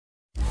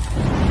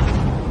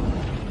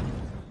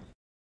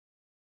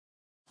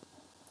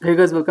Hey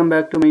guys, welcome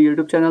back to my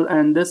YouTube channel,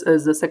 and this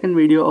is the second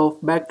video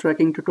of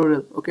backtracking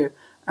tutorial. Okay,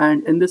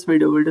 and in this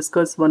video we'll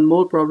discuss one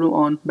more problem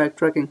on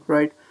backtracking.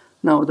 Right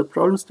now the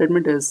problem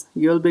statement is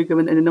you'll be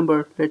given any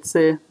number. Let's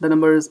say the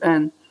number is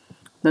n.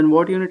 Then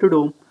what you need to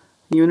do,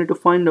 you need to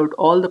find out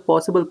all the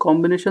possible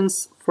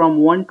combinations from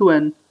 1 to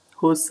n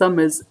whose sum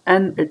is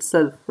n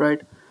itself.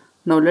 Right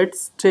now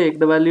let's take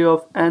the value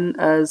of n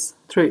as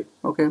 3.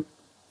 Okay,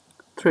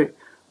 3.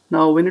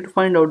 Now we need to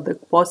find out the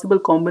possible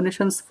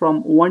combinations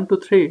from 1 to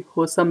 3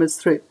 whose sum is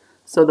 3.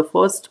 So the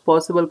first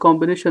possible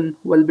combination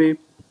will be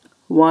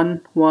 1,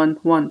 1,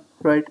 1,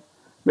 right?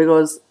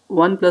 Because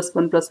 1 plus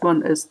 1 plus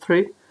 1 is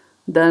 3.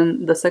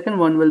 Then the second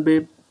one will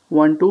be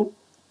 1, 2.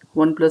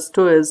 1 plus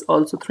 2 is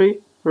also 3,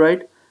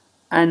 right?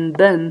 And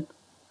then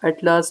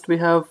at last we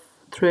have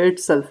 3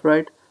 itself,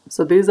 right?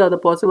 So these are the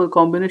possible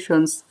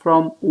combinations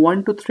from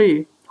 1 to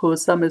 3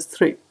 whose sum is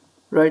 3,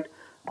 right?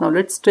 Now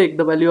let's take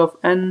the value of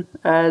n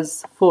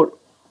as 4.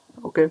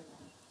 Okay,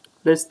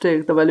 let's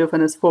take the value of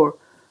n as 4.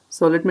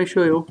 So let me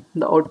show you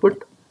the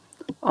output.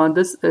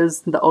 This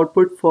is the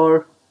output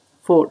for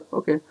 4.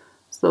 Okay,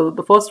 so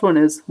the first one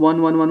is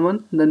 1 1 1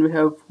 1, then we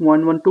have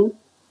 1 1 2,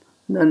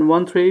 then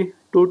 1 3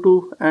 2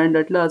 2, and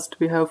at last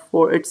we have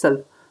 4 itself.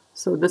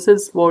 So this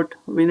is what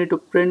we need to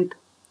print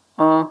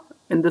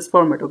in this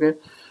format. Okay,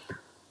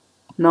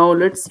 now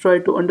let's try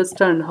to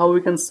understand how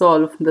we can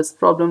solve this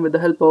problem with the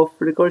help of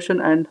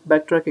recursion and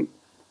backtracking.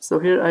 So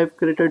here I have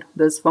created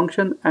this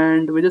function,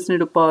 and we just need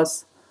to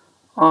pass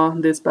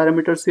these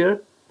parameters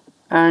here,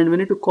 and we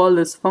need to call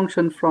this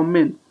function from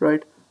main,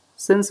 right?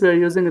 Since we are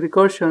using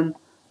recursion,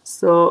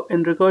 so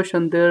in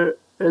recursion there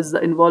is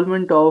the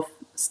involvement of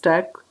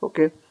stack.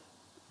 Okay,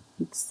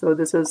 so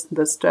this is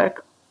the stack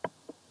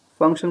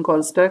function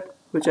called stack,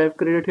 which I have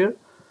created here,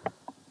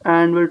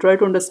 and we'll try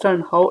to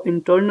understand how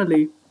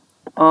internally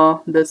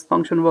this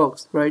function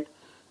works, right?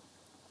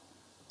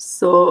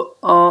 So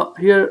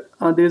here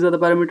these are the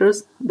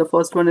parameters. The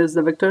first one is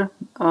the vector.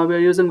 We are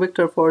using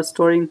vector for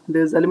storing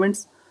these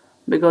elements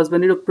because we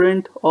need to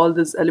print all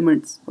these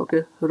elements,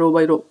 okay, row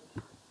by row.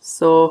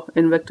 So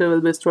in vector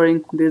we'll be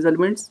storing these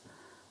elements.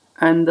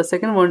 And the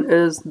second one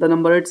is the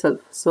number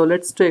itself. So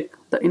let's take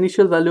the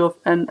initial value of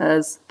n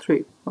as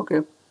 3.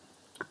 Okay,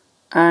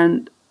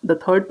 and the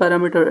third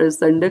parameter is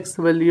the index.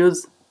 We'll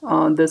use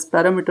this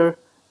parameter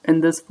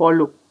in this for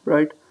loop,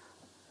 right?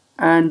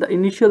 And the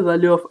initial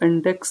value of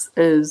index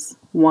is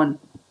 1.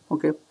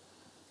 Okay,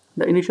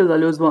 the initial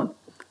value is 1,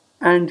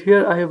 and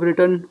here I have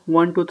written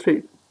 1 2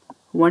 3.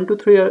 1 2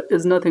 3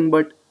 is nothing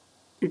but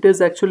it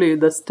is actually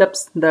the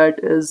steps that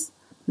is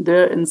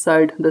there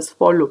inside this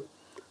for loop.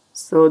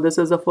 So this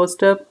is the first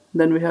step,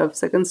 then we have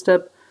second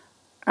step,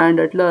 and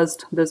at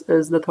last this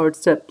is the third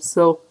step.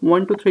 So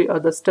 1 2 3 are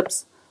the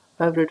steps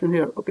I have written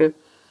here. Okay,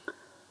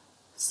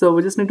 so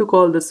we just need to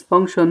call this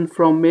function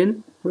from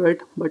main,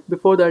 right? But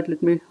before that,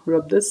 let me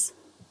rub this.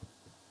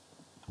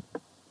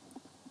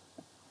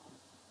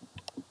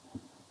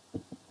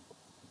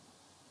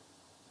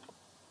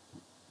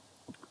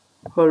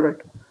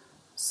 Alright,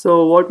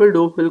 so what we'll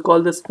do, we'll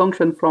call this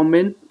function from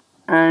main,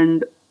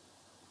 and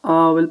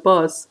we'll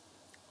pass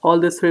all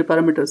these three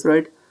parameters,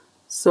 right?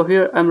 So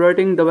here I'm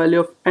writing the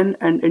value of n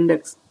and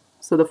index.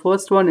 So the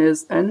first one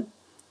is n,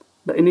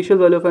 the initial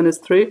value of n is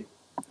 3,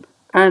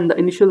 and the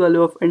initial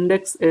value of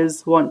index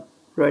is 1,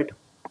 right?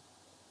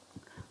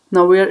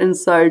 Now we are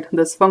inside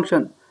this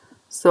function.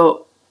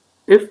 So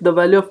if the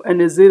value of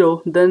n is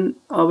 0, then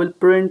we'll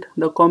print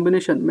the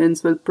combination,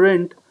 means we'll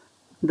print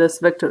this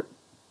vector.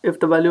 If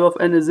the value of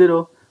n is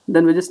 0,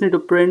 then we just need to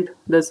print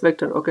this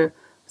vector. Okay,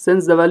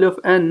 since the value of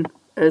n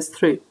is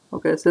 3.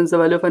 Okay, since the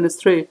value of n is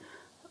 3,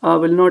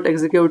 will not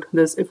execute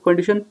this if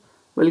condition,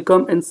 will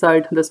come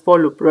inside this for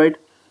loop, right?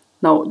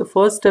 Now the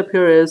first step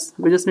here is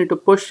we just need to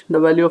push the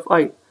value of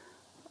I.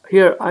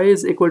 Here I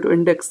is equal to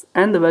index,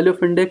 and the value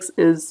of index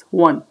is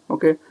 1.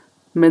 Okay,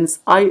 means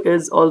I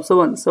is also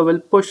 1, so we'll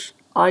push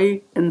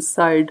I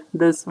inside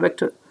this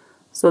vector.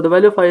 So the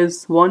value of I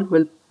is 1,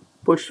 we'll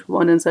push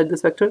 1 inside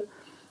this vector.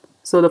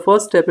 So the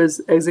first step is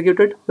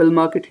executed, we'll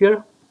mark it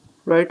here,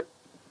 right?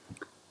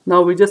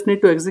 Now we just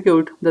need to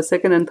execute the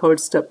second and third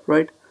step,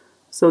 right?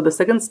 So the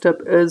second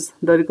step is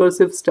the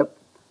recursive step,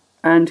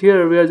 and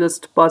here we are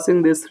just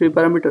passing these three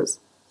parameters.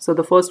 So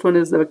the first one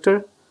is the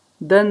vector,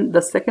 then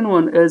the second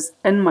one is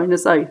n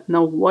minus I.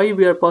 Now why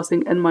we are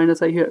passing n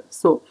minus I here?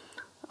 So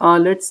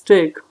let's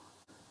take,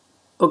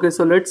 okay,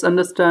 so let's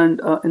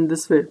understand in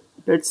this way.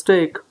 Let's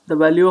take the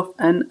value of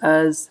n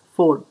as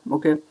 4.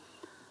 Okay,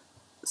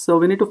 so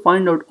we need to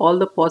find out all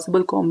the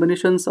possible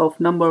combinations of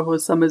number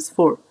whose sum is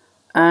 4,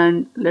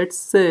 and let's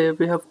say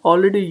we have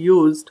already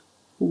used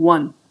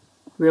 1.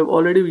 We have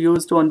already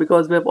used 1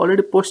 because we have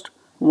already pushed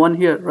 1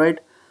 here, right?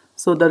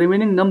 So the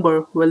remaining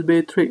number will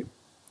be 3.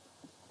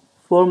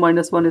 4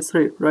 minus 1 is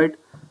 3, right?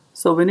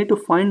 So we need to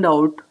find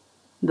out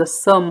the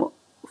sum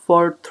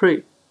for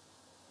 3.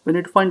 We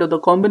need to find out the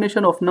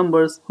combination of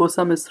numbers whose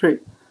sum is 3.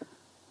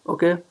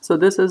 Okay, so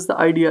this is the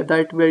idea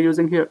that we are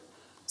using here.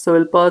 So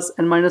we'll pass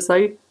n minus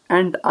I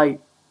and I.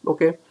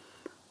 Okay,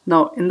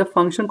 now in the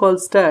function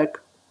called stack,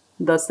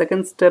 the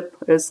second step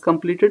is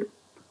completed.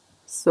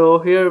 So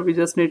here we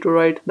just need to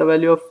write the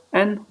value of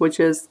n, which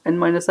is n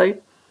minus I.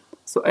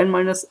 So n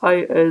minus I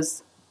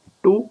is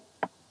 2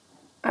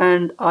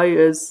 and I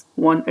is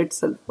 1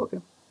 itself. Okay,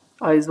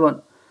 I is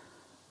 1.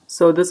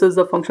 So this is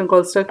the function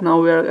called stack. Now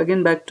we are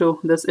again back to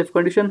this if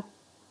condition.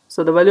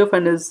 So the value of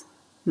n is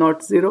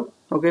not 0.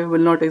 Okay,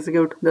 will not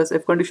execute this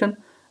if condition,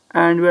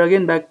 and we are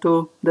again back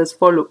to this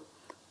for loop.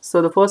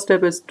 So the first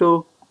step is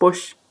to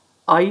push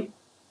I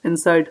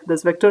inside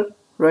this vector,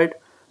 right?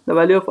 The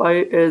value of I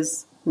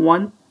is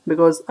 1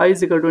 because I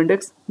is equal to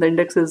index. The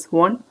index is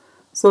 1,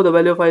 so the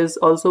value of I is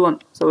also 1.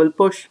 So we'll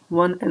push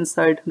 1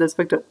 inside this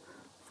vector.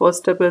 First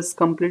step is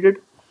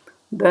completed.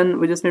 Then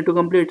we just need to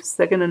complete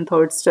second and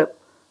third step.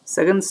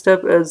 Second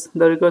step is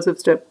the recursive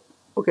step.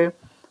 Okay,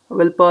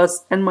 we'll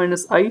pass n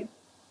minus I.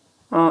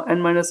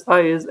 N minus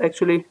I is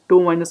actually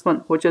 2 minus 1,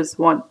 which is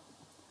 1,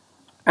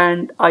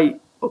 and I.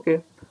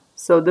 Okay,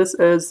 so this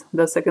is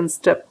the second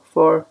step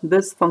for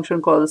this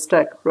function called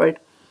stack, right?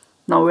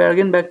 Now we are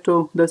again back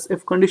to this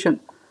if condition.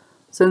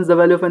 Since the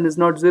value of n is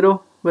not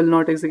 0, will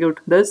not execute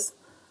this.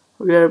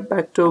 We are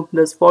back to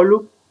this for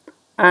loop,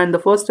 and the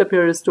first step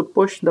here is to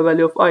push the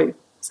value of I.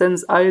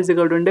 Since I is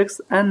equal to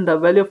index and the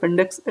value of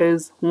index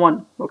is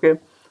 1. Okay,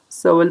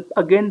 so we'll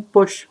again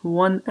push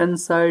 1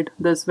 inside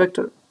this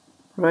vector,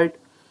 right?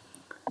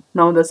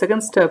 Now the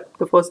second step,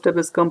 the first step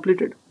is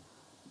completed.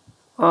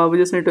 We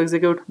just need to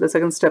execute the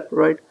second step,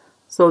 right?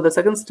 So the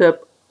second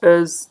step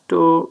is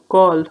to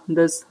call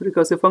this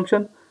recursive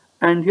function,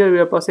 and here we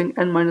are passing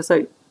n minus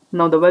I.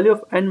 Now the value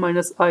of n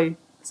minus I,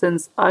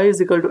 since I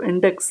is equal to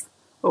index,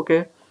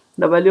 okay,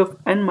 the value of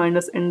n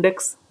minus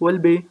index will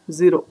be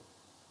 0.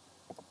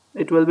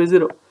 It will be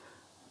 0,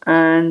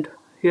 and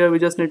here we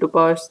just need to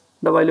pass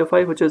the value of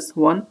I, which is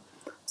 1.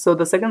 So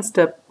the second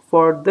step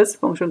for this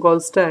function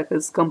called stack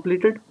is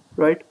completed,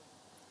 right?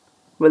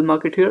 We'll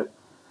mark it here.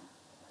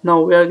 Now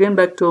we are again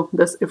back to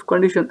this if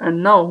condition,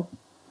 and now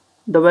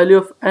the value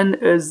of n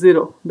is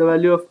 0. The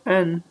value of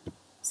n,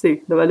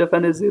 see, the value of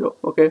n is 0.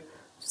 Okay,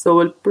 so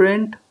we'll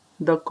print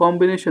the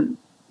combination.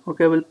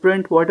 Okay, we'll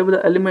print whatever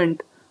the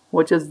element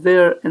which is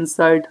there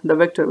inside the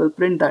vector, we'll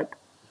print that.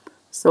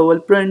 So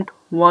we'll print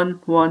 1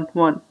 1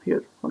 1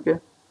 here. Okay,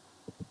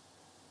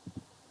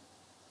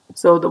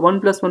 so the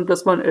 1 plus 1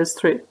 plus 1 is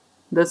 3.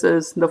 This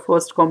is the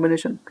first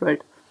combination,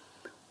 right?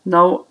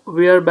 Now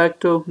we are back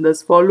to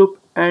this for loop,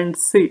 and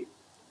see,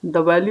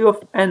 the value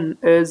of n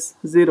is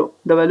 0.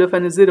 The value of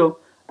n is 0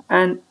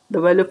 and the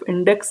value of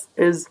index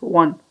is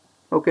 1.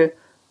 Okay,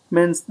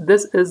 means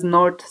this is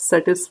not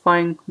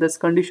satisfying this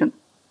condition.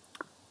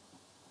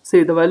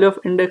 See, the value of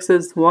index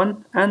is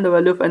 1 and the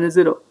value of n is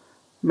 0,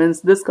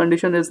 means this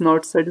condition is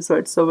not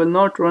satisfied. So we'll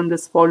not run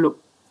this for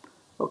loop.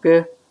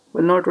 Okay,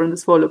 we'll not run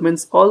this for loop,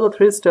 means all the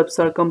 3 steps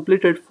are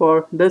completed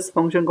for this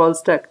function called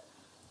stack.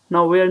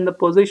 Now we are in the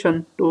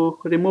position to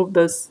remove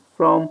this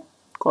from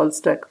called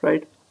stack,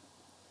 right?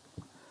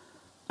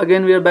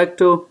 Again we are back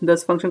to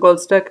this function called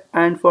stack,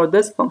 and for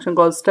this function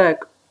called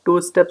stack,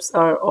 2 steps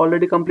are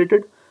already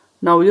completed.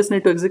 Now we just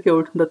need to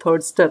execute the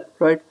third step,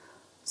 right?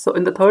 So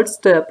in the third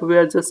step we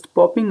are just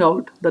popping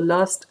out the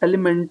last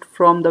element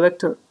from the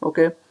vector.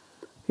 Okay,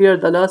 here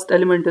the last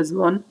element is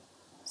 1,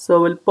 so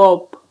we'll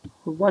pop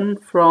 1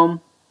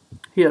 from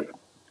here,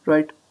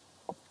 right?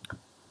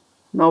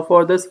 Now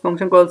for this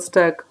function called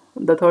stack,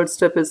 the third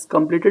step is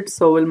completed,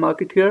 so we'll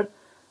mark it here.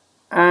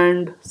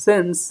 And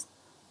since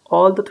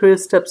all the 3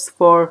 steps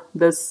for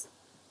this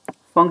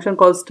function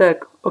called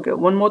stack, okay,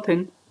 one more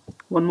thing,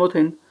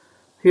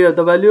 here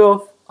the value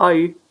of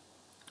I,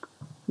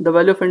 the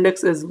value of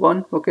index is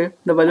 1. Okay,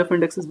 the value of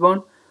index is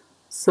 1.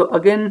 So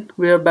again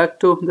we are back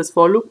to this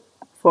for loop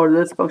for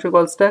this function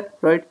called stack,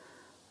 right?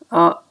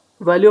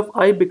 Value of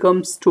I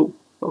becomes 2.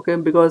 Okay,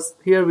 because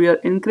here we are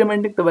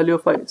incrementing the value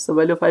of I, so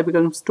value of I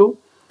becomes 2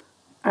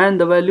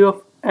 and the value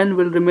of n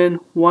will remain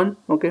 1.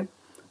 Okay,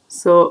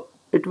 so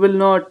it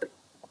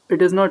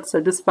is not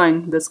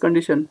satisfying this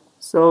condition,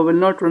 so we'll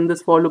not run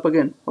this for loop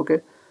again.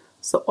 Okay,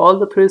 so all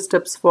the 3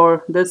 steps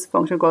for this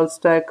function called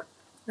stack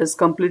is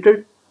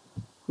completed.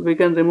 We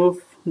can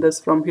remove this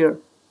from here,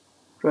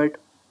 right?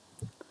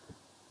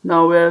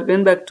 Now we are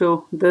again back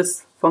to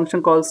this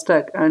function called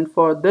stack, and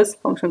for this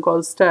function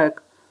called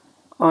stack,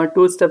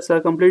 2 steps are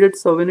completed,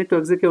 so we need to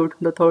execute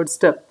the third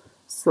step.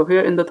 So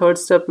here in the third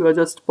step we are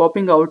just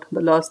popping out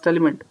the last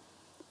element,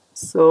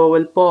 so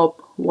we'll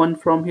pop 1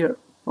 from here.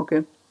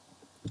 Okay,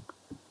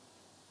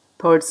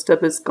 third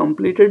step is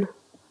completed.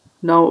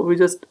 Now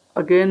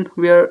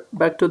we are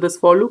back to this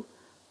for loop.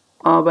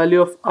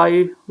 Value of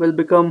I will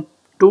become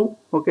 2.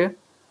 Okay,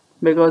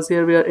 because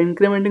here we are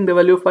incrementing the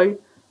value of I,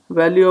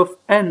 value of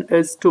n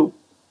is 2,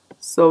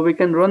 so we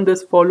can run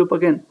this for loop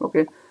again.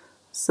 Okay,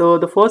 so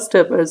the first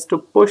step is to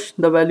push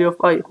the value of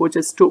I, which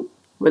is 2.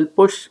 We'll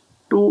push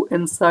 2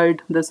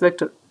 inside this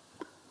vector,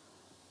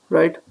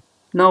 right?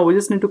 Now we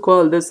just need to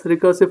call this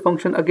recursive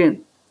function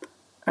again,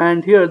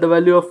 and here the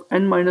value of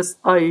n minus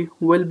I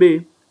will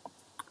be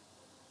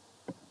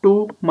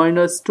 2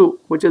 minus 2,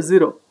 which is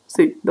 0.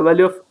 See, the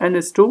value of n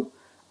is 2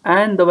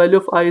 and the value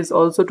of I is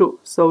also 2,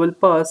 so we'll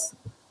pass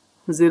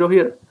 0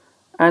 here,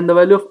 and the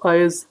value of I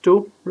is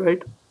 2,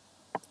 right?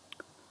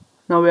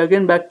 Now we are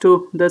again back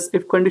to this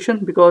if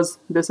condition because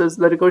this is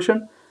the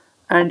recursion,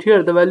 and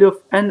here the value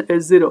of n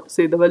is 0.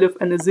 See, the value of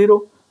n is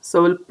 0,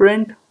 so we'll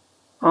print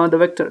the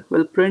vector.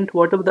 We'll print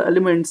whatever the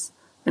elements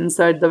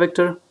inside the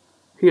vector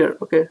here.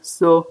 Okay,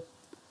 so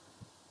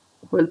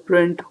we'll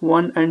print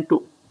 1 and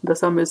 2. The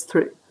sum is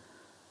 3.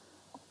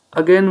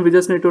 Again, we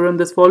just need to run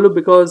this for loop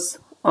because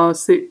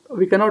see,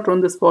 we cannot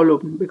run this for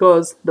loop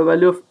because the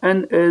value of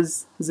n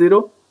is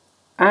 0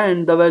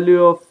 and the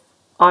value of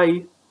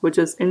I, which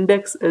is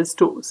index, is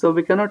 2. So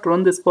we cannot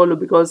run this for loop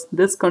because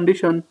this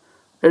condition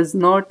is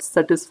not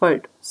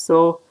satisfied.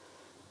 So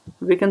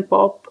we can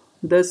pop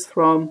this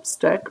from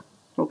stack.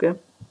 Okay,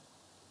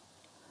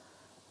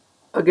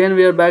 again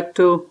we are back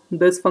to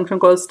this function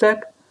called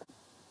stack.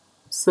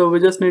 So we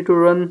just need to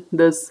run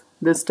this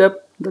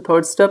step, the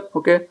third step.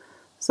 Okay,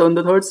 so in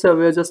the third step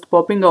we are just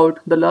popping out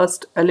the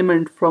last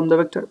element from the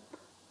vector.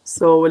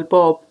 So we'll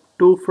pop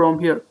 2 from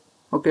here.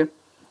 Okay,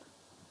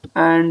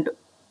 and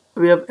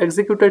we have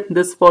executed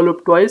this for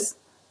loop twice,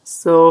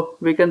 so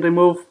we can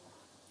remove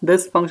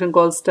this function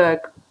called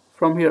stack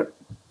from here.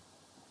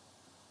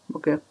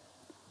 Okay,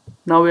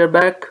 now we are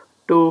back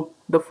to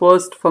the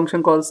first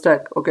function called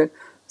stack. Okay,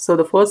 so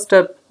the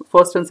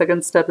first and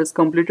second step is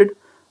completed.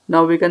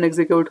 Now we can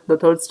execute the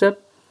third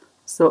step.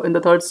 So in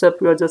the third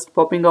step we are just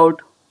popping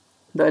out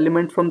the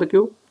element from the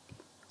queue.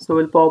 So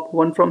we'll pop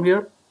 1 from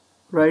here,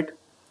 right?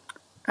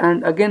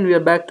 And again we are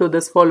back to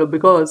this for loop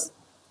because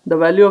the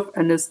value of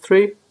n is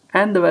 3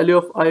 and the value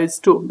of I is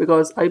 2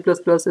 because I plus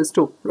plus is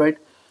 2, right?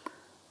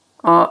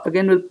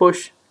 Again we'll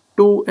push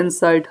 2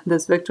 inside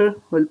this vector.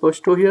 We'll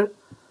push 2 here,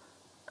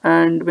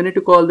 and we need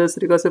to call this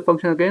recursive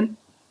function again.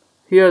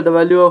 Here the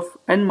value of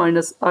n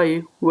minus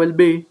I will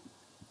be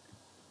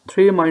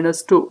 3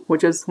 minus 2,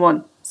 which is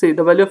 1. See,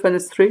 the value of n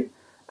is 3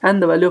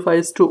 and the value of I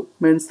is 2,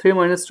 means 3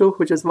 minus 2,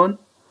 which is 1.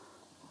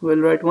 We'll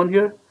write 1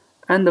 here,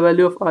 and the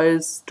value of I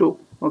is 2.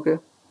 Okay,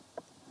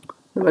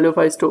 the value of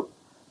I is 2.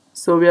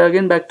 So we are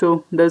again back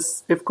to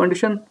this if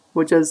condition,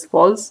 which is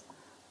false.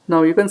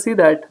 Now you can see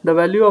that the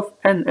value of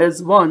n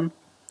is 1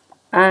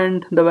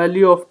 and the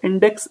value of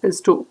index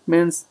is 2,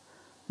 means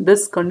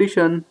this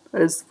condition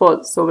is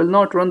false, so we'll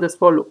not run this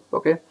for loop.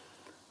 Okay,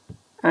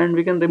 and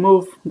we can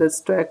remove this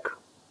stack,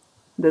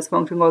 this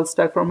function called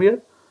stack from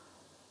here.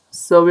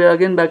 So we are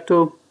again back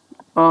to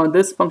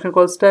this function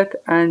called stack,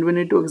 and we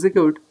need to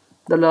execute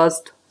the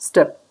last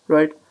step,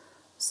 right?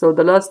 So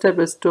the last step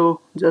is to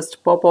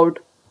just pop out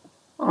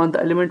the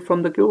element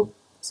from the queue.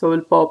 So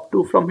we'll pop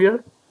 2 from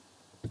here,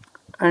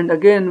 and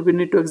again we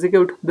need to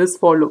execute this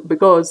for loop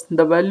because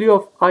the value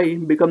of I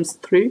becomes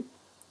 3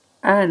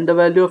 and the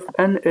value of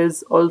n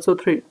is also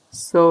 3.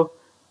 So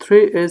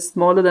 3 is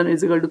smaller than or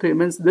equal to 3,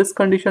 means this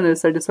condition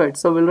is satisfied.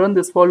 So we'll run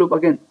this for loop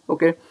again.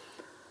 Okay,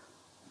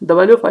 the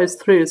value of I is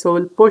 3, so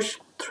we'll push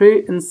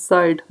 3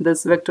 inside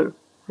this vector,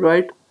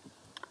 right?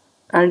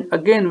 And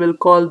again we'll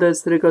call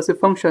this recursive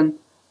function,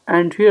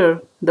 and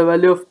here the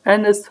value of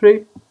n is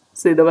 3.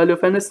 See, the value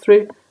of n is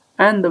 3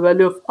 and the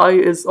value of I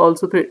is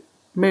also 3,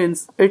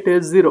 means it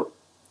is 0.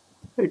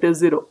 It is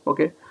 0.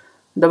 Okay,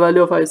 the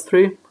value of I is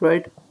 3,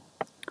 right?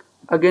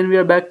 Again we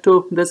are back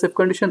to this if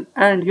condition,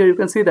 and here you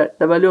can see that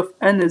the value of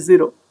n is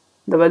 0.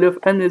 The value of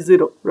n is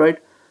 0, right?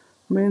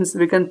 Means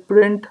we can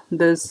print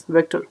this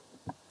vector.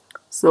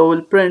 So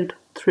we'll print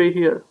 3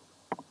 here.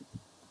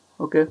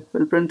 Okay,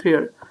 we'll print 3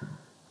 here.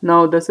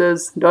 Now this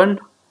is done,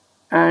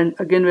 and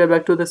again we are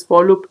back to this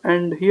for loop,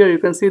 and here you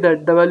can see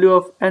that the value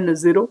of n is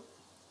 0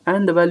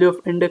 and the value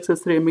of index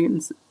is 3,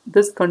 means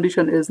this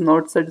condition is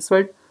not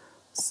satisfied.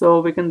 So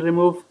we can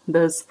remove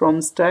this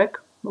from stack.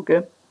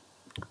 Okay,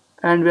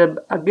 and we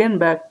are again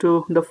back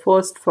to the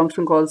first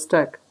function called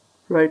stack,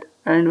 right?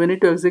 And we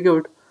need to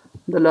execute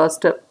the last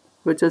step,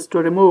 which is to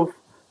remove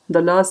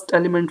the last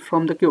element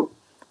from the queue.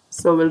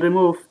 So we'll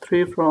remove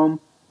 3 from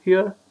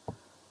here.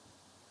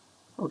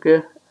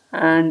 Okay,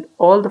 and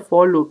all the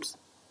for loops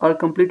are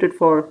completed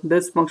for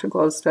this function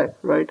called stack,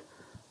 right?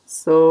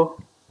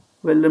 So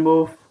we'll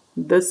remove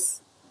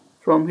this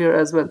from here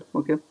as well.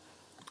 Okay,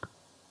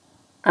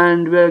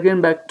 and we're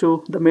again back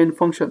to the main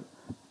function,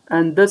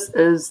 and this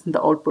is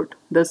the output.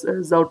 This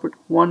is the output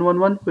 1 1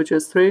 1, which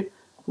is 3.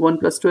 1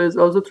 plus 2 is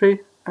also 3,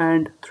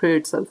 and 3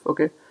 itself.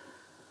 Okay,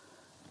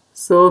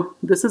 so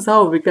this is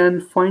how we can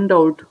find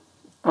out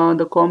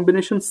the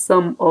combination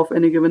sum of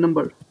any given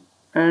number,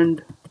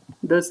 and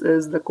this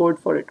is the code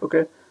for it.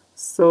 Okay,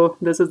 so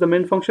this is the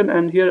main function,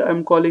 and here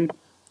I'm calling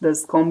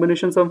this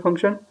combination sum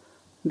function.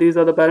 These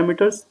are the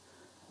parameters,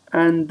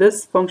 and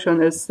this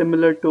function is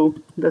similar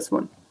to this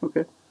one.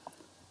 Okay,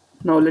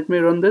 now let me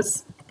run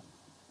this.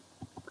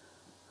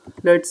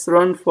 Let's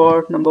run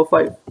for number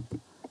 5.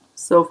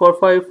 So for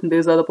 5,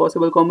 these are the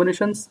possible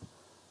combinations.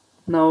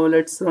 Now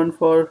let's run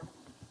for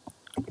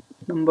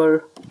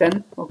number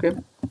 10. Okay,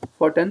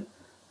 for 10.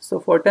 So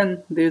for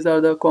 10, these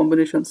are the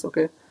combinations.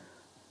 Okay,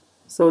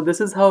 so this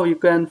is how you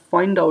can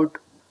find out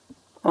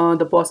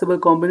the possible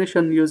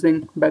combination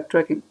using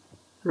backtracking,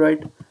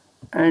 right?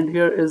 And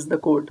here is the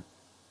code.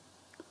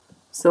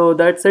 So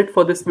that's it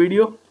for this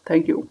video.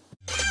 Thank you.